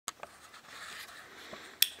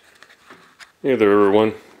Hey there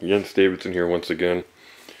everyone, Jens Davidson here once again.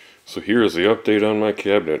 So here is the update on my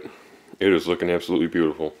cabinet. It is looking absolutely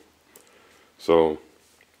beautiful. So,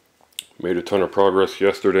 made a ton of progress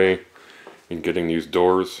yesterday in getting these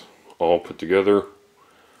doors all put together,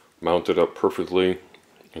 mounted up perfectly,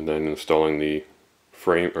 and then installing the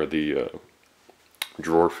frame or the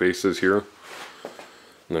drawer faces here.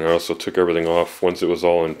 And then I also took everything off once it was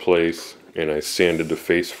all in place, and I sanded the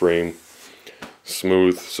face frame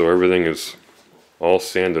smooth so everything is all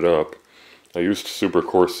sanded up. I used super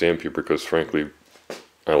coarse sandpaper because frankly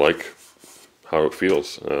I like how it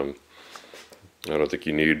feels. I don't think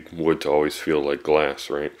you need wood to always feel like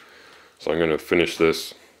glass, right? So I'm going to finish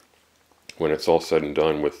this when it's all said and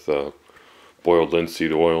done with boiled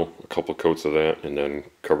linseed oil, a couple coats of that, and then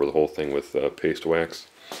cover the whole thing with paste wax.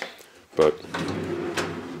 But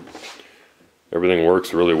everything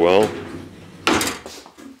works really well.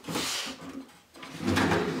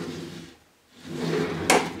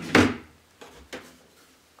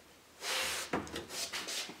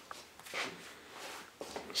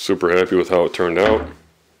 Super happy with how it turned out.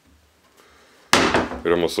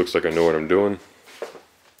 It almost looks like I know what I'm doing.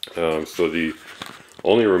 So the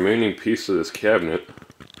only remaining piece of this cabinet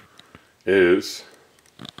is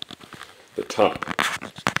the top.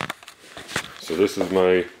 So this is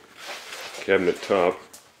my cabinet top.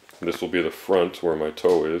 This will be the front where my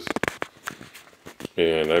toe is.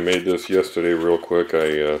 And I made this yesterday real quick.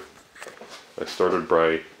 I started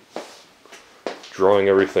by drawing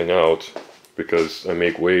everything out because I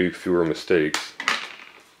make way fewer mistakes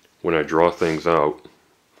when I draw things out.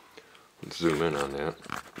 Let's zoom in on that.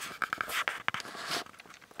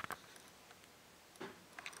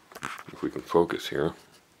 If we can focus here.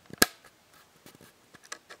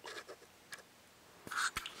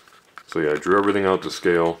 So yeah, I drew everything out to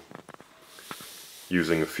scale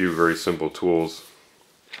using a few very simple tools.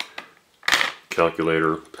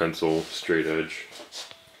 Calculator, pencil, straight edge,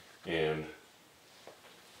 and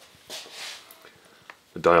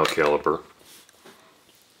a dial caliper.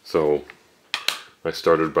 So I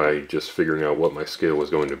started by just figuring out what my scale was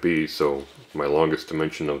going to be. So my longest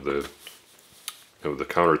dimension of the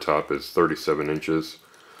countertop is 37 inches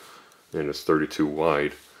and it's 32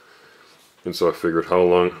 wide. And so I figured, how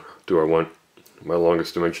long do I want my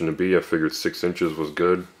longest dimension to be? I figured 6 inches was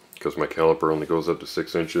good because my caliper only goes up to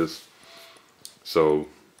 6 inches. So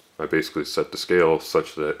I basically set the scale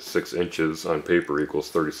such that 6 inches on paper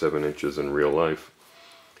equals 37 inches in real life.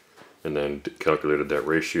 And then calculated that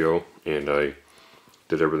ratio, and I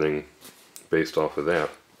did everything based off of that.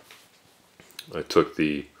 I took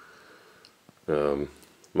the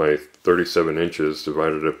my 37 inches,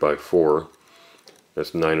 divided it by 4,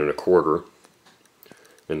 that's 9 1/4,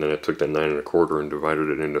 and then I took that 9 1/4 and divided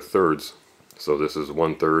it into thirds. So this is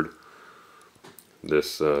 1/3,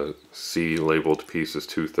 this C labeled piece is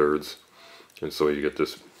 2/3, and so you get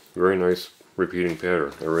this very nice repeating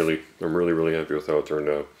pattern. I'm really happy with how it turned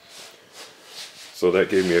out. So that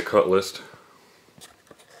gave me a cut list.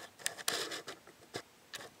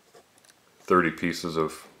 30 pieces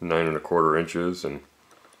of 9 1/4 inches and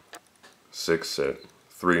 6 at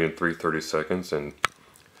 3 3/30 seconds and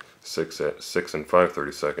 6 at 6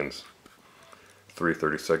 5/30 seconds.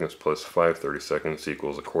 3/30 seconds plus 5/30 seconds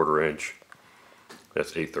equals 1/4 inch.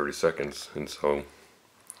 That's 8/30 seconds, and so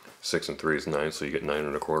 6 and 3 is 9, so you get 9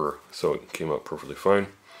 1/4. So it came out perfectly fine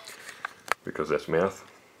because that's math.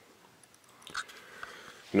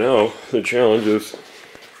 Now the challenge is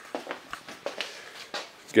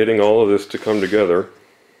getting all of this to come together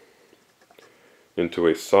into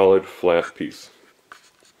a solid flat piece.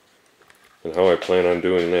 And how I plan on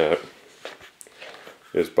doing that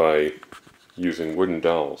is by using wooden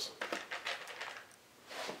dowels.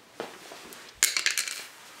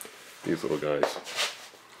 These little guys.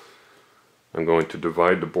 I'm going to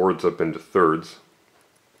divide the boards up into thirds.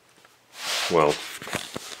 Well,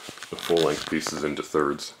 the full-length pieces into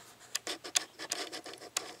thirds.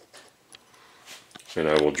 And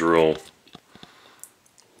I will drill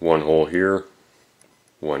one hole here,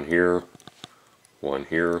 one here, one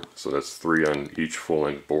here. So that's 3 on each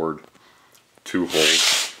full-length board. 2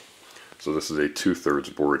 holes. So this is a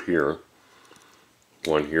 2/3 board here.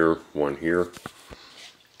 One here, one here.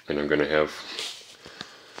 And I'm going to have,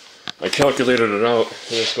 I calculated it out,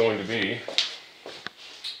 and it's going to be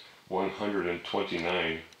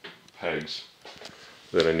 129 pegs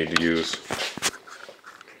that I need to use.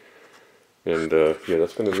 And yeah,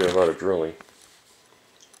 that's going to be a lot of drilling.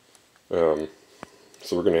 So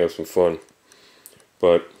we're going to have some fun.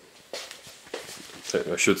 But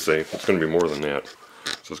I should say it's going to be more than that.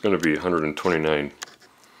 So it's going to be 129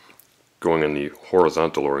 going in the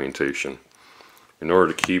horizontal orientation. in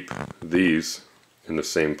order to keep these in the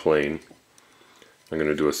same plane, I'm going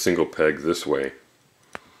to do a single peg this way.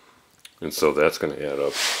 And so that's going to add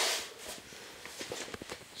up.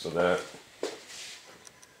 So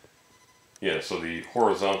the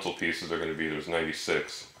horizontal pieces are going to be, there's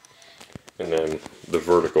 96. And then the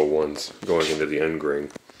vertical ones going into the end grain,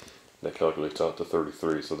 that calculates out to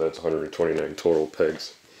 33, so that's 129 total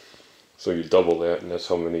pegs. So you double that, and that's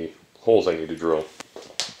how many holes I need to drill,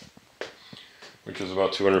 which is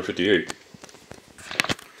about 258.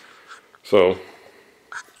 So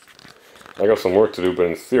I got some work to do, but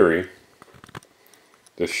in theory,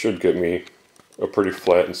 this should get me a pretty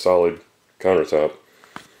flat and solid countertop.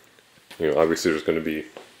 You know, obviously there's going to be,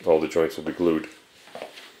 all the joints will be glued.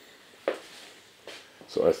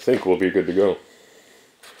 So I think we'll be good to go.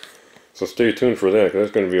 So stay tuned for that, 'cause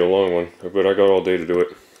that's going to be a long one. But I got all day to do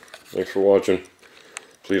it. Thanks for watching.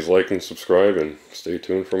 Please like and subscribe, and stay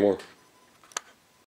tuned for more.